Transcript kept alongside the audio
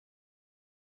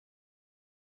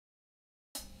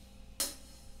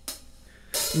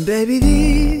Baby,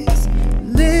 these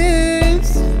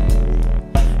lips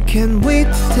can't wait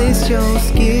to taste your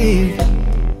skin,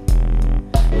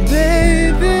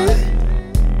 baby.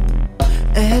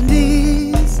 And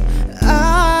these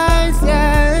eyes,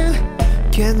 yeah,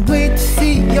 can't wait to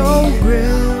see your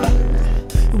grill.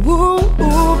 Woo,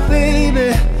 woo,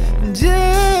 baby,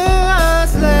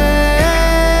 just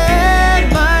let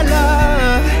my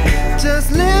love,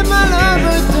 just let my love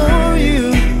adore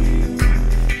you.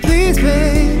 Please,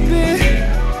 baby,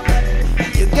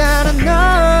 you gotta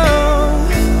know,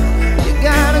 you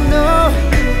gotta know,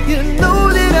 you know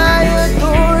that I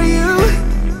adore you.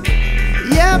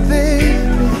 Yeah, baby,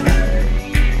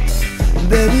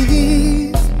 baby,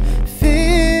 these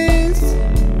fists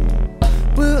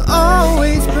will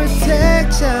always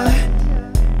protect you,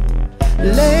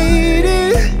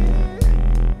 lady.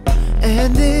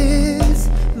 And this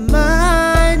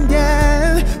mind,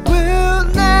 yeah, will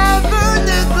never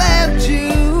neglect you.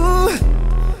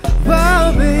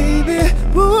 Wow, baby,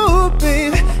 woo,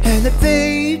 baby. And if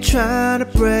they try to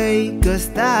break us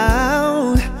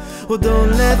down, well,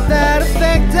 don't let that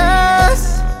affect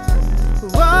us.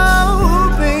 Whoa,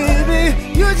 baby,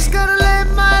 you just gotta let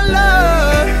my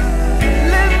love,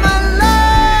 let my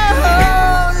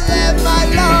love, let my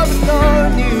love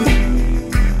adorn you.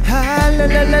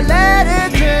 Let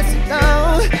it dress you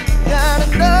down. Gotta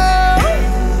know,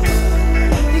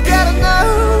 you gotta know,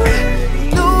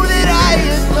 know that I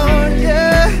adore you.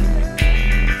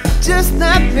 Just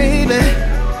not, baby.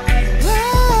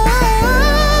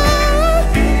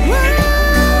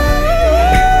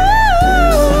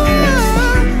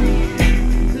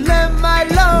 Let my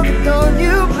love adorn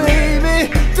you, baby.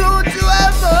 Don't you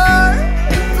ever,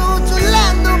 don't you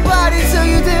let nobody tell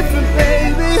you different,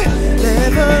 baby.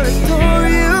 Never adore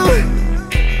you.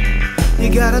 You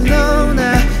gotta know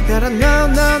now, gotta know,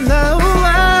 know, know.